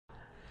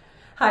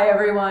Hi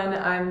everyone,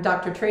 I'm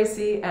Dr.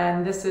 Tracy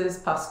and this is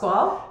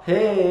Pasquale.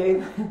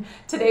 Hey!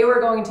 Today we're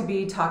going to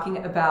be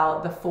talking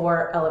about the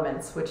 4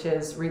 elements, which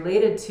is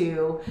related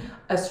to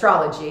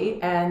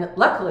astrology, and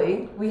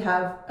luckily we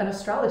have an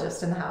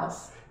astrologist in the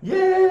house.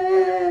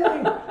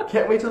 Yay!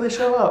 Can't wait till they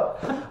show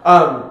up.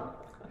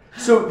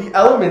 So the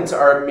elements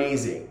are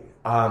amazing.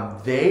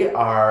 They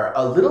are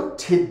a little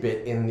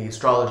tidbit in the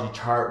astrology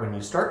chart. When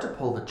you start to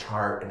pull the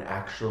chart and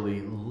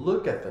actually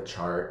look at the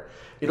chart,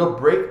 it'll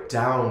break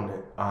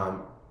down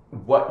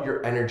what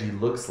your energy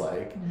looks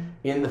like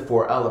in the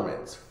 4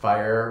 elements: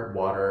 fire,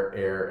 water,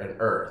 air, and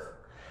earth.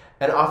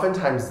 And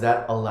oftentimes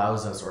that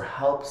allows us or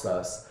helps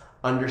us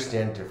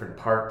understand different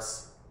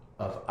parts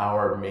of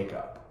our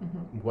makeup,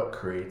 what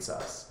creates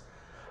us.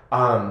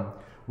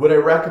 What I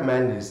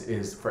recommend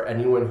is for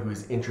anyone who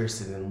is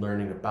interested in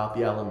learning about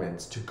the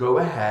elements to go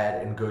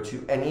ahead and go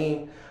to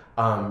any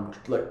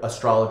like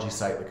astrology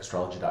site like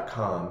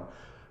astrology.com,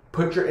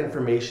 put your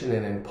information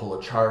in and pull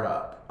a chart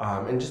up,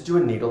 and just do a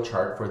natal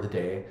chart for the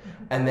day.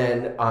 And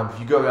then if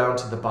you go down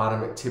to the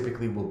bottom, it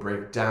typically will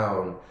break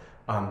down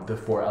the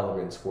 4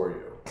 elements for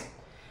you.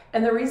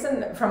 And the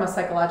reason, from a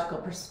psychological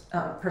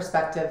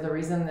perspective, the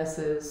reason this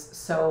is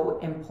so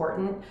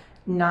important,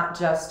 not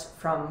just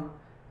from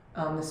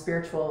the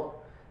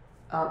spiritual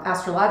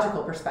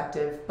astrological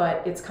perspective,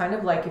 but it's kind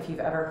of like if you've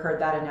ever heard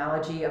that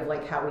analogy of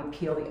like how we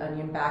peel the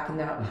onion back and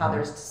how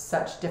there's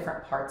such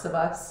different parts of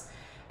us.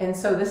 And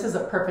so this is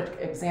a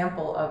perfect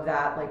example of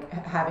that, like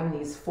having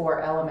these 4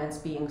 elements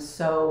being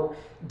so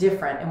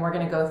different. And we're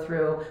going to go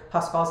through,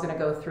 Pasquale's going to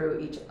go through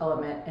each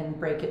element and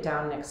break it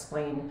down and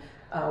explain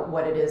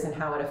what it is and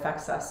how it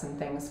affects us and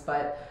things.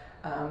 But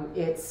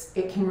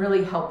it can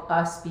really help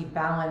us be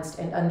balanced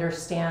and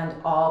understand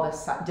all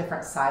the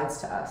different sides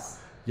to us.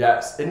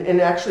 Yes,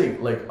 and actually,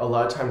 like a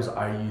lot of times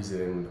I use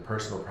it in the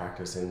personal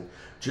practice in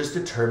just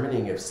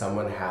determining if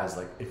someone has,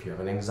 like, if you have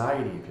an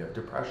anxiety, if you have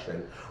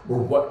depression, or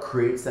what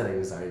creates that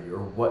anxiety, or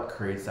what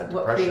creates that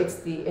depression. What creates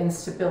the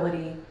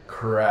instability.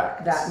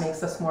 Correct. That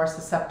makes us more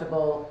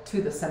susceptible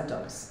to the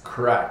symptoms.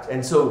 Correct.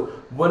 And so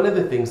one of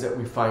the things that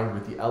we find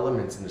with the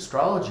elements in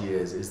astrology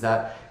is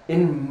that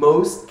in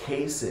most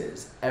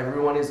cases,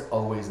 everyone is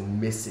always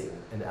missing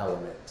an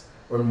element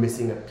or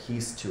missing a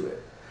piece to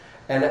it.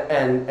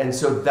 And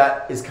so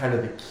that is kind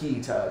of the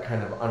key to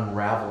kind of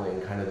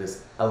unraveling kind of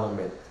this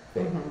element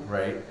thing,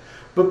 right?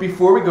 But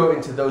before we go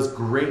into those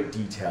great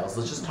details,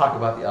 let's just talk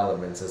about the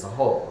elements as a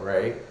whole,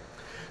 right?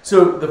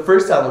 So the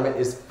first element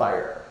is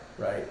fire,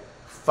 right?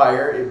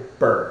 Fire, it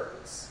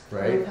burns,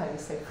 right? I love how you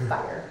say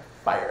fire.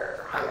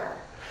 Fire. Fire.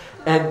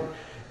 And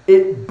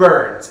it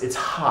burns, it's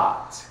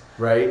hot,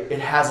 right? It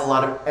has a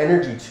lot of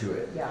energy to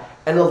it. Yeah.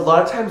 And a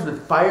lot of times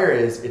with fire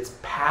it's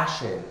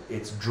passion,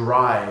 it's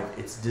drive,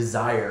 it's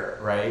desire,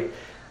 right?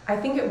 I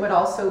think it would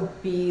also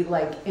be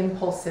like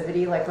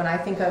impulsivity. Like when I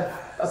think of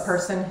a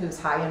person who's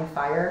high in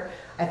fire,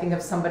 I think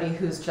of somebody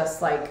who's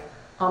just like,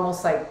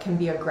 almost like can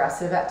be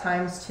aggressive at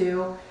times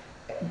too,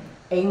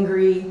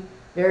 angry,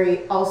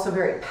 also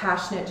very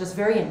passionate, just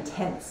very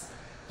intense.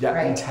 Yeah,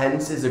 right?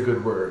 Intense is a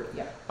good word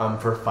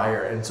for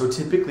fire. And so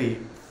typically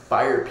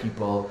fire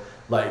people,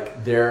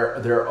 like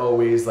they're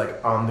always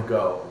like on the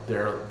go.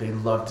 They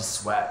love to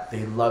sweat.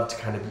 They love to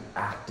kind of be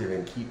active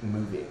and keep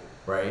moving,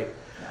 right?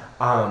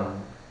 Yeah.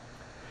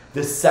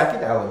 The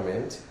second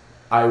element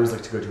I always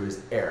like to go to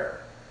is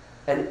air.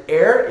 And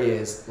air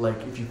is like,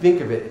 if you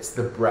think of it, it's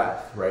the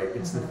breath, right?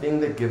 It's the thing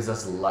that gives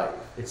us life.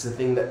 It's the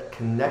thing that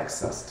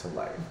connects us to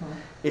life.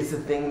 It's the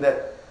thing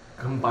that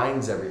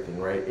combines everything,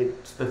 right?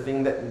 It's the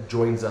thing that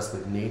joins us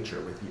with nature,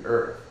 with the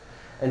earth.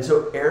 And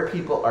so air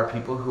people are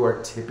people who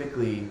are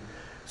typically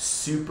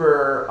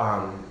super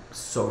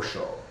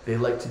social. They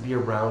like to be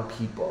around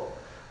people.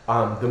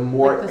 The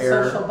more like the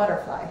air, social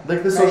butterfly,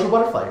 like the social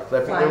butterfly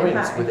flapping their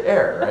wings with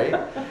air,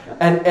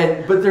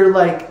 right? But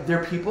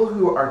they're people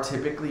who are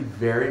typically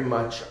very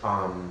much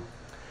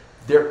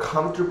they're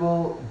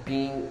comfortable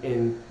being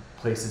in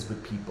places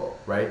with people,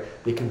 right?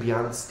 They can be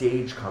on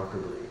stage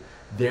comfortably.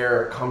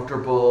 They're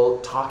comfortable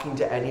talking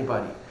to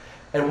anybody.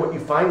 And what you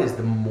find is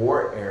the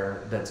more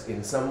air that's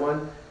in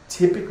someone,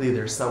 typically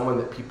there's someone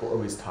that people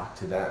always talk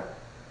to them.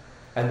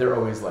 And they're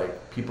always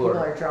like, people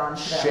are drawn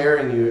to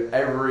sharing you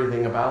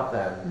everything about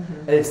them.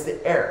 And it's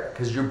the air,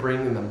 because you're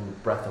bringing them the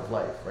breath of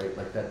life, right?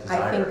 Like that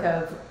desire. I think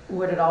of,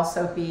 would it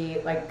also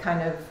be like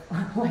kind of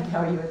like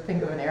how you would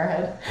think of an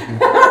airhead?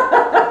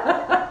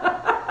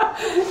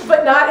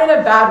 But not in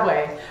a bad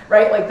way,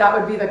 right? Like that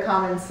would be the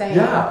common saying.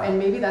 Yeah. And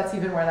maybe that's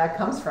even where that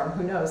comes from,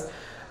 who knows?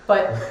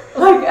 But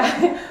like,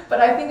 but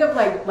I think of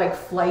like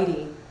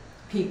flighty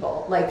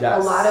people, like a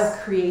lot of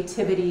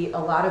creativity, a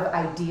lot of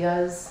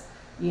ideas,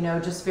 you know,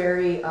 just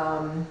very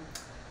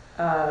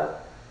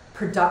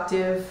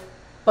productive,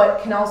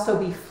 but can also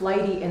be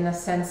flighty in the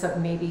sense of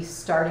maybe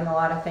starting a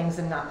lot of things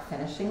and not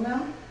finishing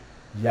them.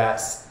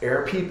 Yes,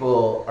 air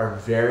people are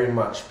very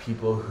much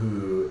people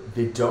who,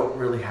 they don't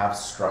really have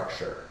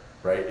structure,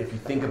 right? If you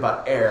think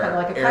about air, kind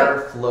of like a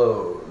air kite.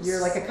 Flows.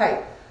 You're like a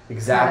kite.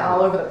 Exactly. Kind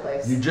of all over the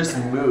place. You just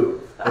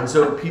move. And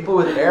so people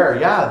with air,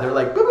 they're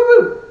like, boo, boo,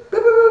 boo,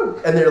 boo, boo, boo.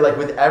 and they're like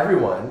with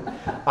everyone.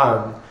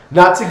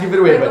 Not to give it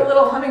away, like but a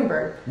little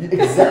hummingbird.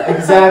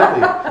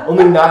 Exactly.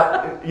 Only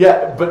not,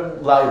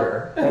 but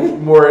louder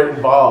and more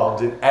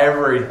involved in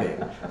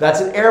everything.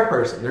 That's an air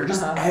person. They're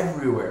just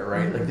everywhere,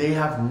 right? Like they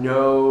have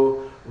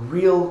no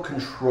real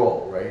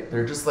control, right?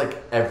 They're just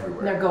like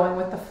everywhere. They're going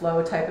with the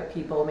flow type of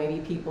people.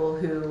 Maybe people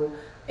who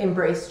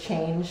embrace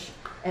change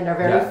and are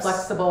very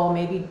flexible.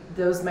 Maybe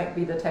those might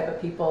be the type of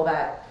people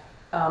that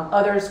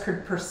others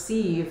could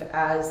perceive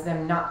as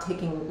them not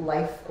taking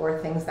life or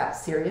things that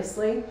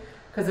seriously.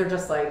 Because they're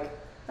just like,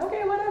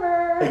 okay,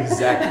 whatever.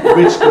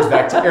 Exactly. Which goes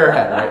back to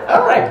airhead, right?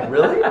 All right,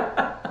 really?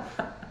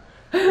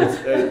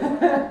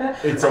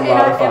 It's a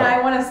lot of fun. And I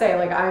want to say,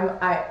 like,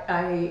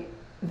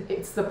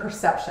 it's the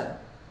perception,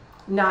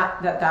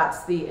 not that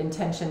that's the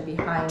intention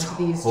behind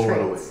these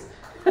traits.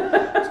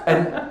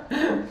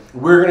 And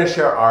we're going to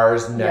share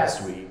ours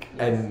next week.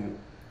 Yes. And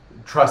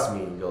trust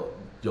me,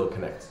 you'll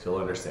connect. You'll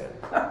understand.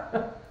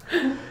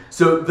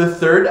 So the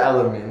third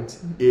element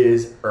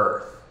is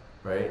earth.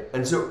 Right?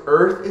 And so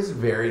earth is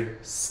very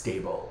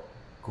stable,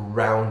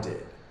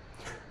 grounded.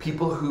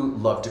 People who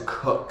love to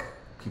cook,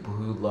 people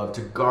who love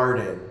to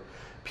garden,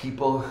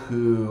 people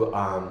who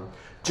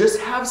just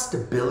have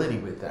stability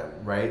with them,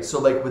 right? So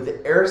like with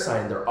the air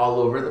sign, they're all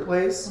over the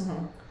place.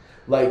 Mm-hmm.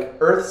 Like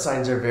earth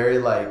signs are very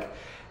like,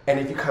 and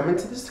if you come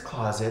into this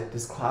closet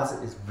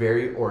is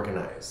very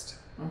organized.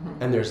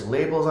 Mm-hmm. And there's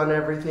labels on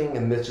everything,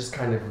 and that's just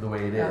kind of the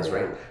way it is,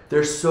 right?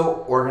 They're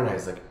so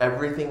organized, like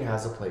everything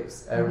has a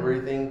place. Mm-hmm.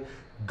 Everything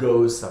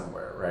goes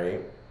somewhere,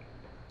 right?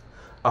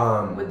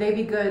 Would they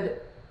be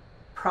good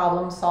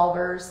problem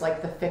solvers,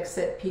 like the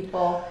fix-it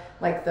people,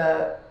 like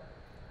the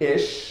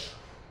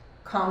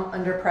calm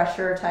under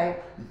pressure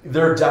type?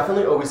 They're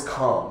definitely always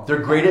calm. They're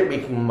great at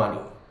making money,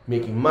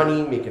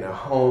 making a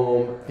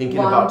home, thinking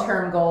about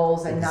long-term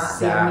goals and not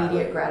the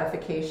immediate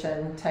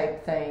gratification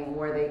type thing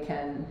where they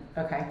can,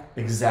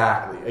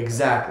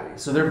 Exactly.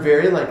 So they're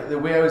very like, the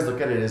way I always look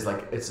at it is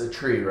like, it's a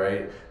tree,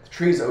 right? The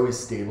tree is always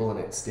stable and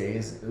it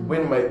stays. The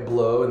wind might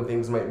blow and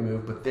things might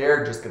move, but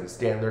they're just going to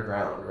stand their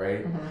ground,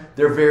 right? Mm-hmm.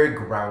 They're very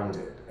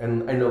grounded.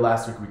 And I know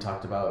last week we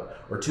talked about,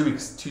 or 2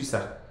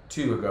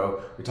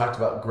 ago, we talked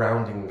about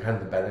grounding and kind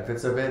of the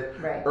benefits of it.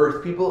 Right.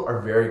 Earth people are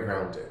very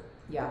grounded.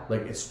 Yeah.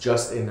 Like it's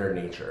just in their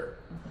nature.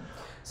 Mm-hmm.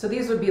 So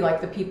these would be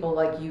like the people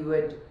like you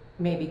would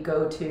maybe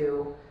go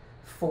to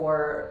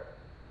for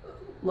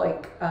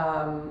like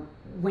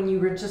when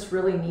you just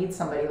really need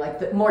somebody,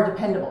 like more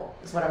dependable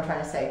is what I'm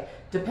trying to say.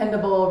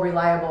 Dependable,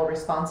 reliable,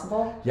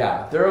 responsible.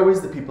 Yeah, they're always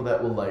the people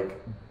that will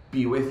like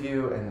be with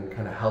you and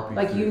kind of help you.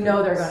 Like you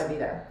know they're going to be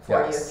there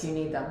for you if you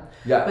need them.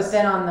 Yes. But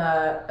then on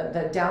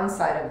the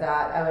downside of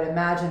that, I would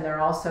imagine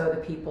they're also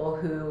the people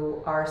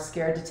who are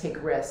scared to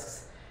take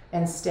risks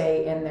and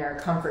stay in their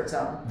comfort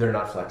zone. They're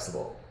not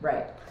flexible.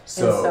 Right.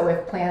 So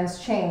if plans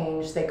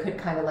change, they could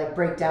kind of like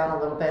break down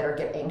a little bit or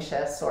get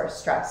anxious or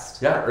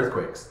stressed. Yeah,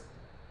 earthquakes.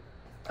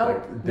 Oh,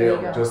 like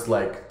they'll just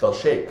like they'll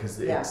shake because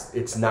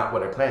it's not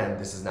what I planned.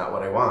 This is not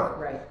what I want.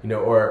 Right. You know,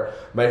 or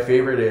my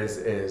favorite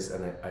is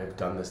and I've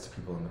done this to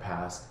people in the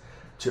past,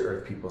 to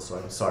earth people. So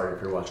I'm sorry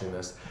if you're watching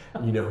this.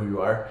 You know who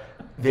you are.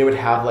 They would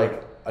have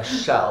like a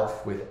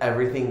shelf with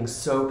everything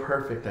so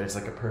perfect that it's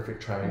like a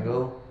perfect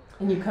triangle.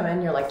 And you come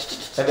in, you're like.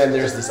 And then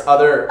there's this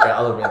other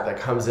element that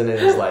comes in and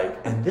is like,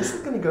 and this is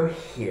going to go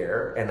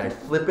here, and I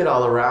flip it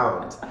all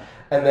around.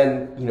 And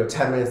then,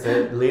 10 minutes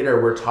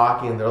later, we're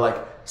talking, and they're like,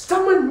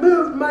 someone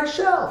moved my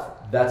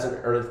shelf. That's an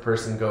earth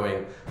person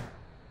going,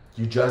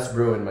 you just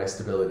ruined my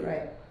stability.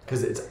 Right.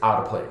 Because it's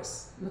out of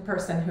place. The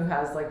person who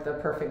has like the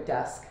perfect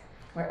desk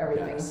where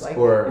everything's like.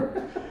 Or,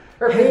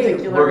 hey,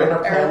 we're going to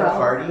plan a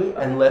party,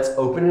 and let's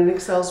open an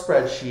Excel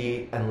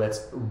spreadsheet, and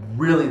let's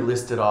really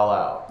list it all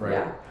out, right?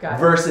 Yeah, got it.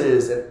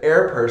 Versus an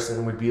air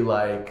person would be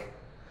like,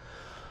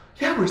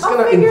 yeah, we're just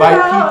going to invite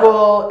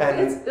people,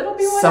 and it'll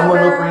be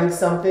someone will bring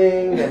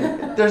something,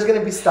 and there's going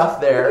to be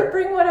stuff there.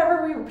 Bring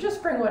whatever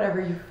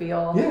you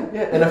feel.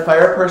 Yeah. And a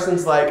fire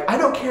person's like, I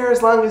don't care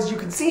as long as you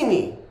can see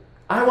me.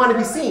 I want to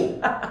be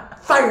seen.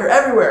 Fire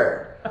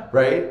everywhere,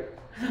 right?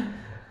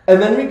 And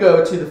then we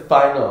go to the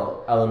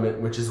final element,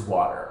 which is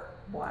water.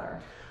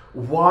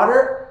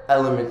 Water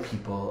element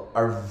people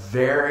are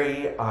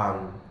very,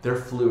 they're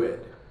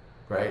fluid,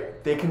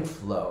 right? They can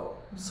flow.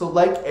 So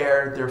like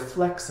air, they're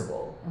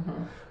flexible.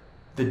 Mm-hmm.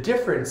 The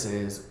difference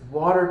is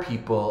water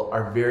people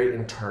are very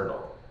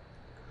internal.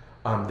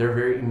 They're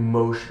very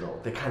emotional.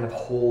 They kind of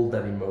hold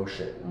that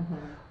emotion.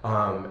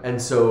 Mm-hmm. And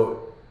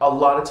so a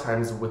lot of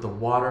times with a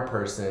water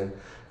person,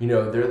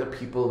 they're the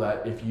people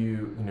that if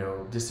you,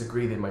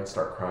 disagree, they might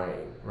start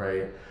crying,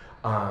 right?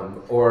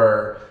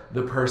 Or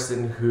the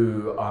person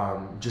who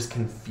just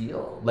can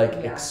feel,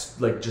 they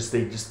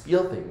just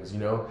feel things,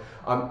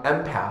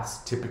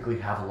 Empaths typically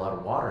have a lot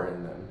of water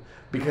in them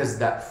because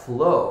that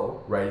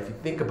flow, right? If you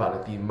think about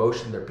it, the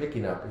emotion they're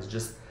picking up is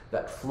just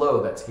that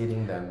flow that's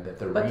hitting them that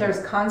they're reading.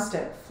 There's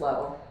constant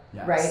flow,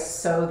 right?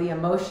 So the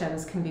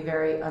emotions can be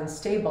very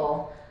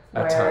unstable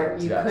where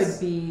times, you yes.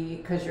 could be,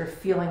 because you're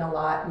feeling a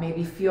lot,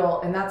 maybe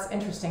feel, and that's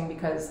interesting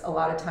because a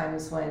lot of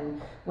times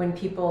when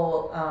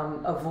people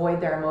avoid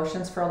their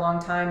emotions for a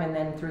long time, and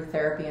then through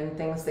therapy and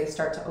things, they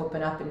start to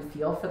open up and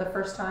feel for the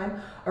first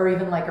time, or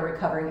even like a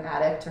recovering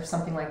addict or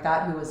something like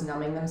that who was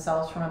numbing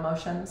themselves from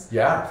emotions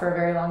for a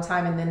very long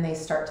time, and then they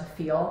start to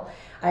feel.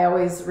 I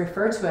always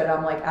refer to it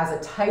as a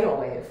tidal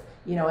wave.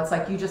 It's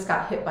like you just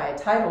got hit by a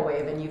tidal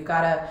wave, and you've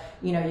got to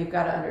get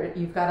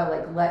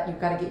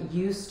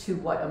used to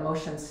what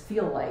emotions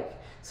feel like,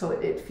 so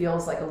it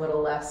feels like a little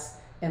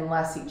less and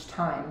less each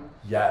time.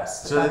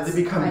 Yes, so that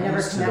they become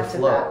used to the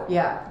flow.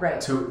 Yeah,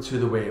 right. To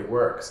the way it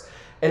works,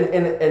 and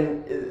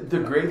the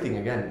great thing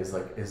again is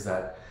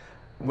that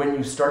when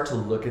you start to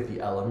look at the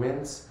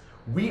elements,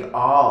 we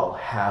all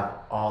have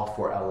all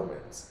 4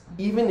 elements.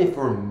 Even if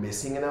we're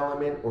missing an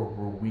element or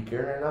we're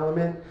weaker in an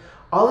element,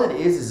 all it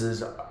is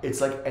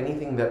it's like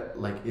anything that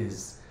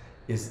is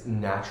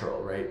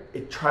natural, right?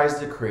 It tries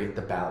to create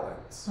the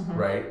balance,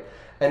 right?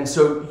 And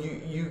so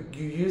you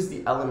use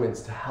the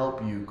elements to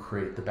help you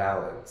create the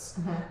balance.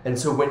 And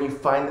so when you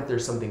find that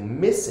there's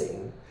something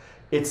missing,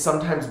 it's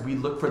sometimes we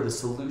look for the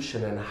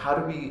solution, and how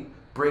do we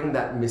bring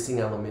that missing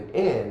element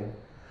in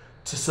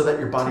so that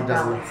your body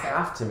doesn't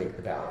have to make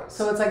the balance.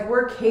 So it's like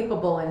we're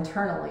capable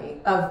internally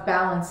of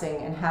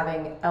balancing and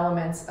having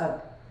elements of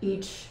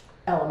each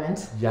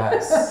element.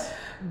 Yes.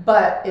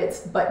 but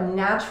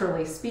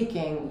naturally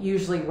speaking,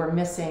 usually we're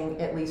missing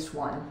at least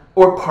one.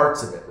 Or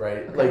parts of it,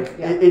 right?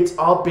 Okay, it's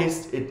all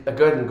based, it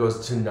again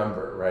goes to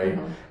number, right?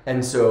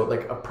 And so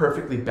a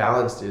perfectly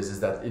balanced is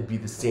that it'd be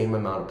the same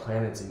amount of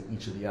planets in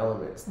each of the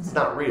elements. It's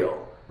not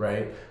real,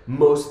 right?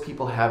 Most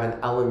people have an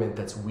element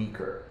that's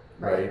weaker,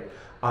 right?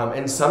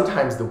 And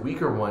sometimes the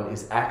weaker one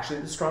is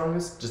actually the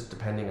strongest, just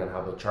depending on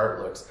how the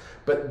chart looks.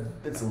 But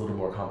it's a little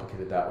more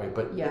complicated that way.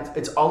 But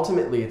it's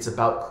ultimately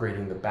about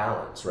creating the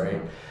balance, right?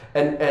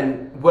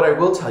 And what I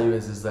will tell you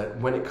is that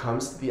when it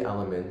comes to the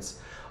elements,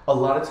 a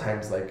lot of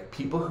times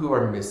people who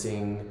are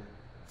missing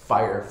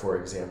fire, for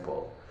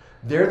example,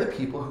 they're the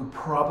people who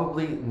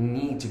probably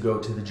need to go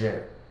to the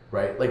gym,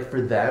 right?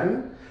 For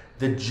them,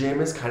 the gym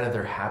is kind of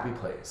their happy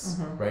place,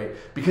 right?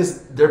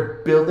 Because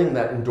they're building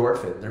that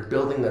endorphin. They're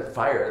building that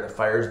fire. The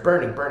fire is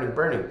burning.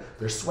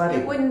 They're sweating.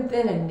 It wouldn't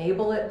then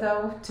enable it,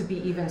 though, to be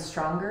even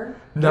stronger?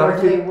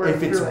 Not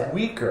if it's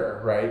weaker,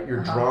 right?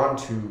 You're drawn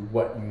to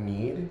what you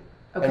need.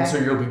 Okay. And so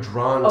you'll be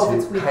drawn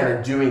to kind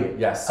of doing it.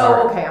 Yes,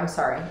 sorry. Oh, okay, I'm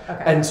sorry.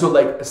 Okay. And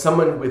so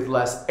someone with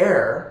less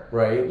air,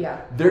 right? Yeah.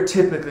 They're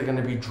typically going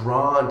to be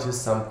drawn to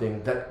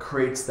something that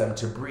creates them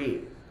to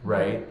breathe,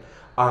 right?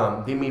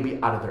 They may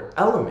be out of their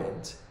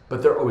element,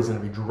 but they're always going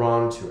to be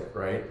drawn to it,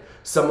 right?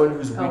 Someone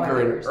who's weaker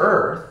in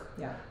earth,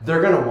 they're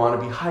going to want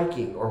to be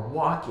hiking or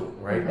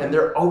walking, right? And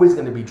they're always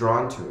going to be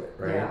drawn to it,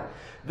 right? Yeah.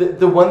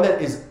 The one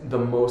that is the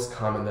most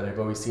common that I've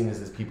always seen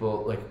is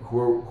people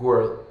who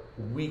are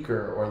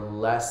weaker or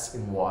less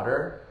in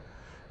water.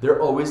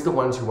 They're always the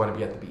ones who want to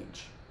be at the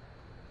beach.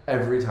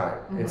 Every time.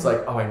 It's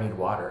I need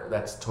water.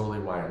 That's totally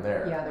why I'm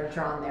there. Yeah, they're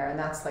drawn there, and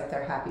that's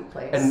their happy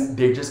place. And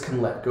they just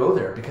can let go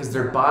there because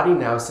their body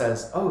now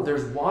says, oh,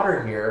 there's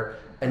water here,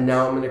 and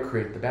now I'm going to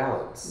create the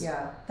balance.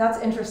 Yeah, that's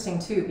interesting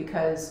too,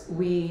 because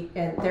we,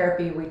 in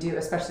therapy, we do,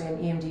 especially in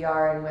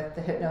EMDR and with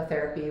the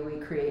hypnotherapy, we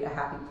create a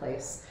happy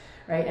place,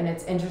 right? And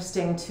it's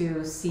interesting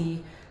to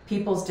see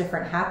people's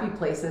different happy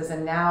places.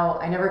 And now,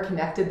 I never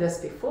connected this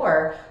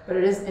before, but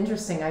it is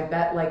interesting. I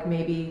bet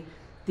maybe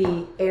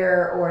the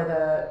air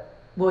or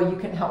you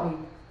can help me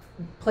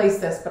place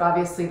this, but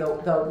obviously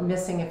the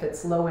missing, if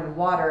it's low in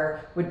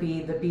water, would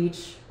be the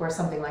beach or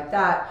something like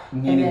that.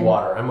 Needing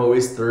water. I'm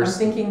always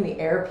thirsty. I'm thinking the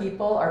air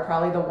people are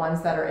probably the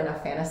ones that are in a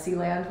fantasy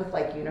land with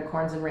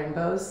unicorns and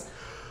rainbows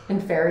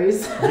and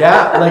fairies.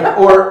 Yeah,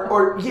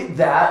 or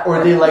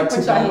they like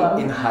to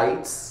be in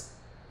heights.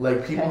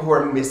 People who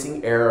are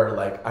missing air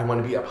are I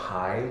want to be up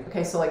high.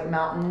 Okay, so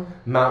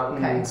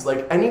mountains,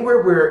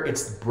 anywhere where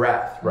it's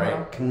breath,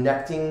 right?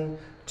 Connecting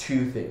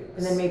two things.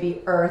 And then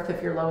maybe earth,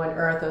 if you're low in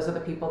earth, those are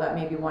the people that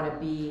maybe want to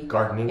be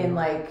gardening in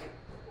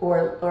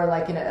or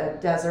in a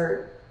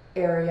desert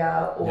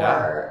area,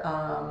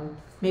 or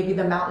maybe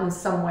the mountains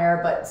somewhere,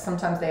 but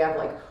sometimes they have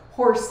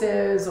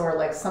horses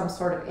or some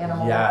sort of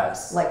animal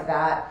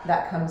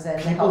that comes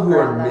in. People who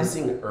are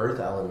missing earth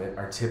element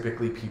are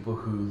typically people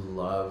who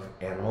love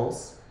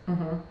animals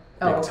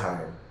big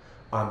time.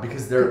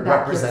 Because they're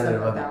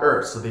representative of the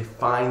earth, so they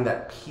find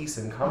that peace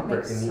and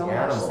comfort in the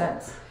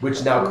animal,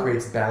 which now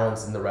creates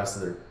balance in the rest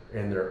of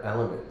their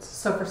elements.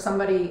 So for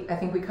somebody, I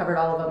think we covered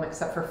all of them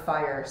except for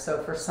fire.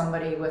 So for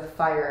somebody with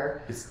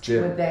fire, it's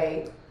gym. Would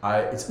they?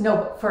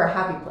 But for a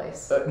happy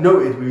place. No,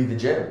 it would be the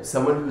gym.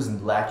 Someone who's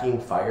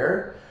lacking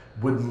fire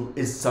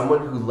is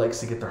someone who likes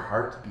to get their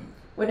heart to beat.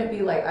 Wouldn't it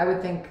be I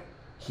would think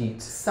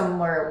heat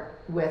somewhere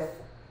with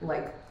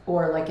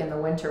or in the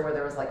winter where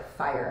there was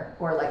fire,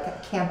 or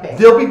camping.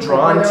 They'll be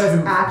drawn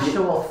to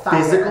actual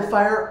fire. Physical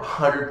fire,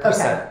 100%.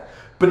 Okay.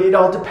 But it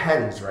all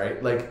depends,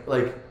 right?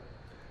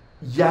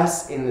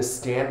 yes, in the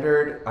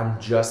standard, I'm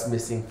just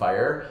missing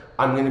fire.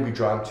 I'm going to be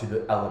drawn to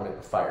the element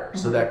of fire.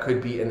 So that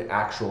could be an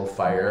actual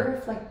fire.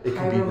 If, like, it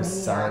could be the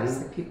sun.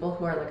 Like people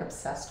who are like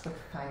obsessed with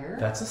fire.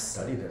 That's a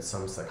study that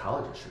some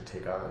psychologists should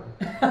take on.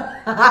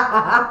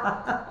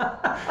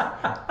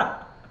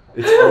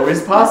 It's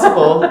always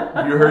possible.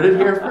 You heard it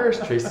here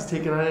first. Tracy's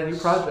taking on a new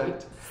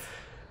project.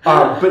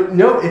 But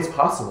no, it's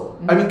possible.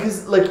 I mean,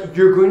 because like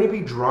you're going to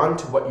be drawn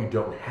to what you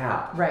don't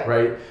have,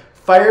 right?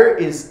 Fire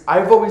is,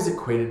 I've always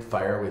equated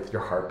fire with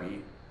your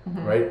heartbeat,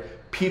 right?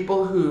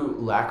 People who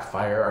lack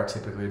fire are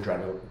typically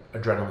adrenaline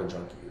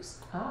junkies.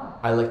 Oh,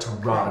 I like to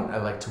run. I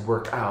like to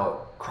work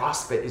out.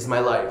 CrossFit is my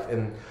life,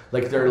 and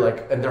like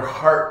and their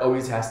heart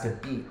always has to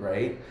beat,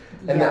 right?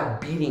 And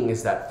that beating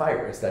is that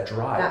fire. It's that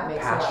drive, that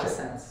makes passion. a lot of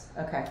sense.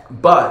 Okay.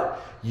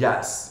 But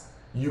yes,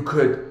 you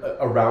could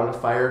around a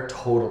fire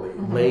totally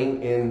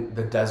laying in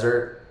the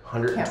desert,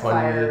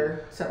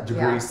 120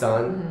 degree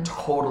sun,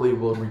 totally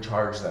will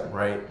recharge them,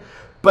 right?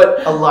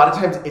 But a lot of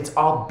times it's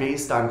all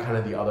based on kind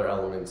of the other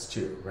elements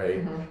too,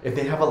 right? If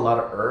they have a lot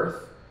of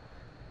earth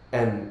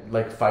and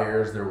like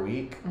fire is their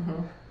weak,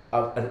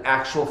 an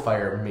actual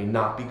fire may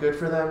not be good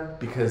for them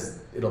because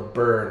it'll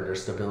burn their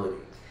stability.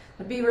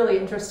 It'd be really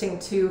interesting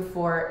too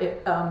for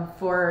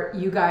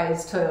you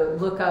guys to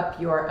look up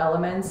your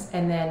elements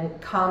and then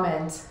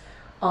comment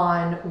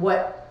on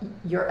what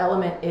your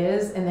element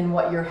is and then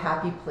what your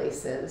happy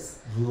place is.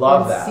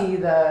 Love that. See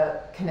the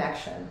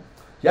connection.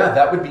 Yeah,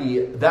 that would be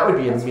That's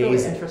amazing.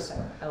 Really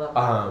interesting. I love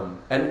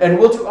that. And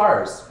we'll do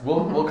ours.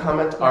 We'll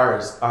comment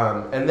ours.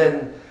 And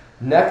then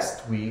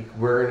next week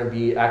we're going to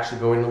be actually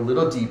going a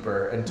little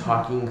deeper and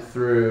talking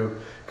through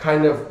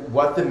kind of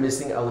what the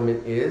missing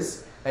element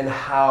is and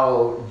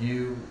how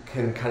you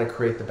can kind of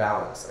create the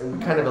balance. And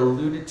we kind of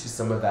alluded to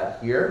some of that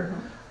here,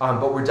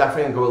 but we're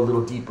definitely going to go a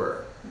little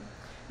deeper.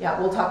 Yeah,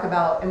 we'll talk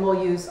about, and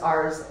we'll use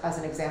ours as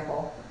an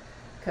example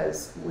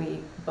because we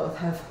both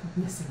have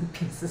missing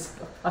pieces of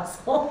the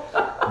puzzle.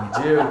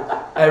 We do.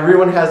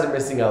 Everyone has a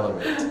missing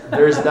element.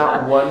 There's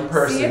not one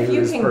person who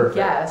is perfect. See if you can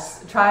guess.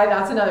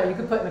 That's another, you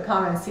could put in the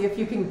comments, see if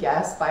you can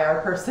guess by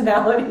our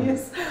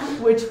personalities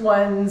which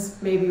ones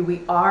maybe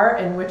we are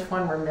and which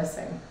one we're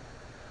missing.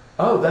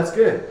 Oh, that's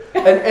good.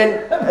 And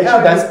actually,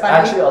 that's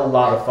actually a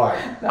lot of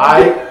fun.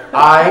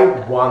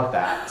 I want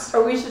that.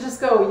 Or we should just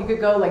go, you could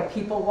go like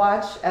people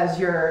watch as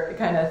your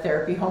kind of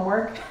therapy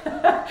homework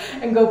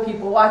and go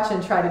people watch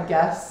and try to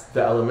guess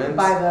the elements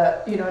by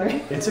the, you know what I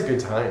mean? It's a good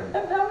time.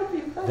 That would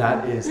be fun.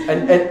 That is.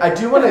 And I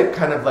do want to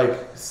kind of like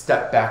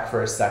step back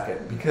for a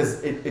second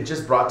because it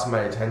just brought to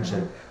my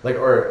attention,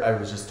 or I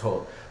was just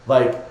told,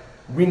 like,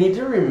 we need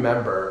to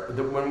remember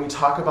that when we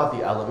talk about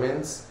the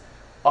elements,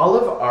 all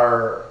of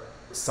our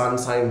sun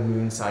sign,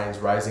 moon signs,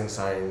 rising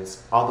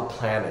signs, all the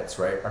planets,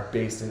 right, are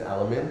based in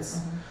elements.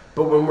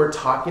 But when we're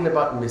talking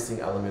about missing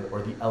element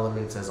or the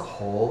elements as a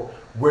whole,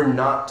 we're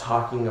not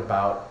talking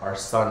about our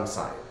sun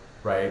sign,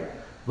 right?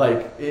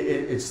 Like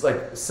it's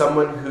like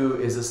someone who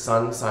is a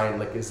sun sign,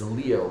 like is a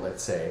Leo,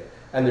 let's say,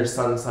 and their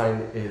sun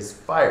sign is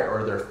fire,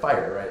 or they're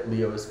fire, right?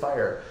 Leo is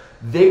fire.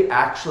 They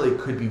actually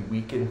could be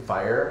weak in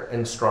fire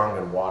and strong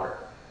in water.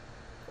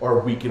 Or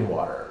weak in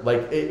water,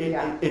 like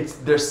it's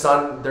their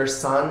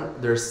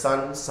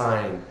sun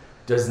sign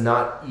does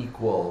not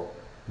equal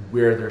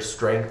where their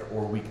strength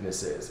or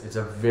weakness is. It's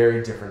a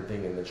very different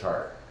thing in the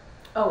chart.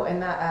 Oh,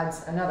 and that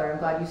adds another. I'm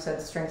glad you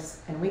said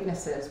strengths and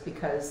weaknesses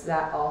because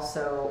that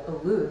also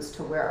alludes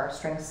to where our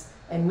strengths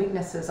and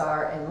weaknesses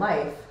are in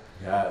life.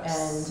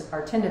 Yes. And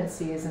our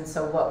tendencies, and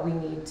so what we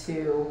need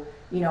to,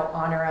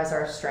 honor as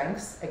our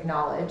strengths,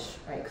 acknowledge,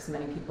 right? Because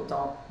many people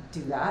don't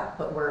do that,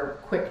 but we're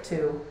quick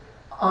to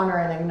honor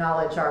and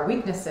acknowledge our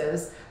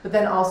weaknesses, but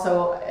then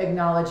also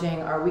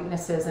acknowledging our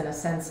weaknesses in a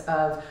sense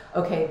of,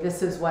 okay,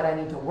 this is what I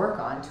need to work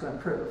on to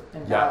improve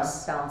and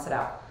balance it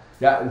out.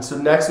 Yeah, and so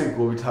next week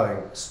we'll be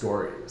telling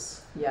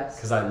stories. Yes.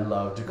 Because I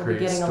love to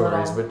create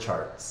stories with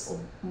charts.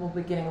 We'll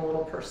be getting a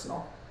little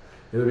personal.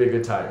 It'll be a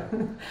good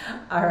time.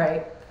 All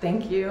right.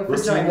 Thank you for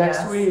joining us.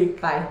 We'll see you next week.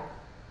 Bye.